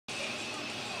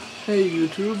Hey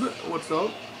YouTube, what's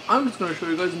up? I'm just going to show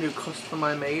you guys a new custom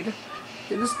I made.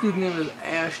 This dude's name is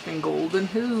Ashton Goldyn.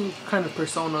 His kind of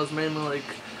persona is mainly like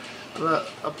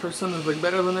a person is like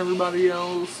better than everybody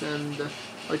else, and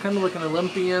like kind of like an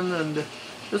Olympian, and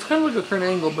it's kind of like a Kurt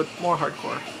Angle but more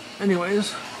hardcore.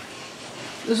 Anyways,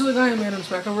 this is the guy I made in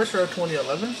SmackDown vs. Raw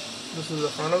 2011. This is the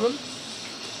front of him.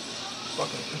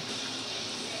 Fucking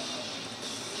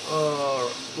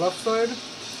left side,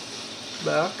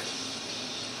 back.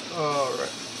 Right.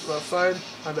 Left side,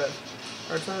 my bad.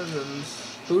 Right side, and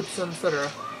boots, etc.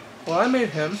 Well, I made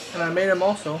him, and I made him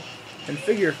also in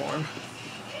figure form.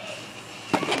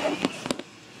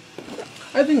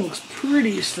 I think it looks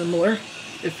pretty similar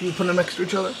if you put them next to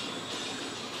each other.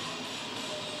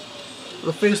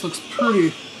 The face looks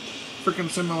pretty freaking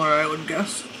similar, I would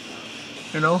guess.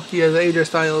 You know, he has AJ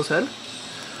Styles' head.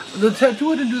 The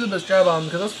tattoo I didn't do the best job on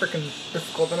because that's freaking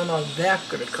difficult, and I'm not that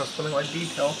good at customing, like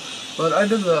detail. But I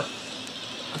did the,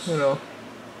 you know,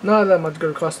 not that much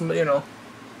good at custom, but you know,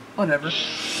 whatever.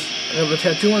 I have the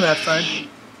tattoo on that side.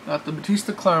 Got the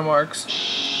Batista claw marks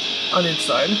on each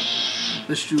side.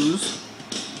 The shoes,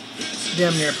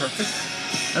 damn near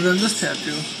perfect. And then this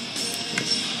tattoo.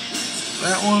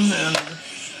 That one and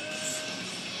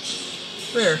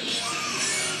there.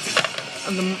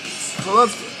 And then, so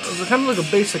that's kind of like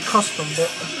a basic custom, but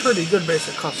a pretty good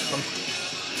basic custom.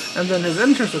 And then his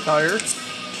entrance attire.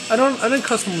 I didn't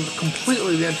custom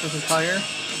completely the entrance attire,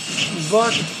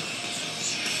 but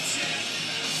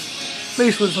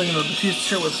basically it's like, you know, the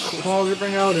t-shirt with claws that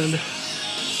bring out and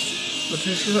the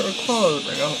t-shirt with claws that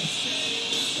bring out.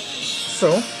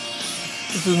 So,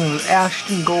 this is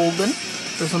Ashton Goldyn.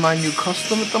 This is my new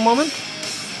custom at the moment.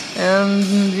 And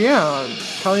yeah,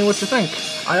 tell me what you think.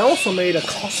 I also made a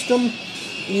custom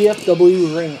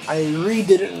EFW ring. I redid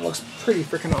it and it looks pretty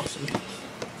freaking awesome.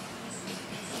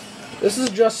 This is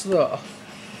just the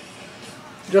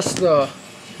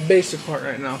basic part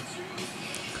right now.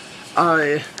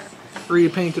 I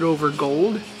repainted over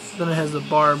gold. Then it has the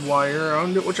barbed wire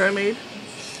around it, which I made.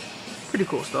 Pretty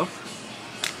cool stuff.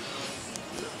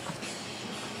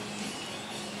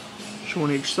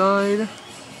 Showing each side.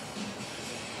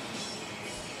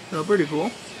 So pretty cool.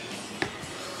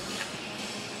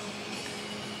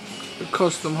 The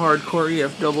custom hardcore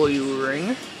EFW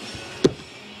ring.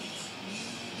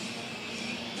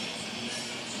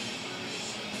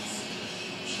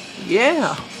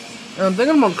 Yeah, and I'm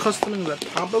thinking about customing the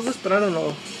top of this, but I don't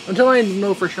know. Until I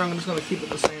know for sure, I'm just gonna keep it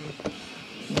the same.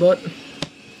 But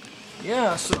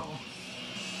yeah, so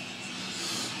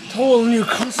total new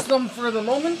custom for the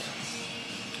moment.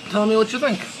 Tell me what you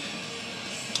think.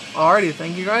 Alrighty,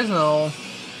 thank you guys, and I'll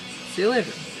see you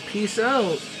later. Peace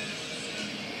out.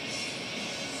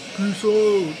 Peace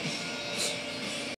out.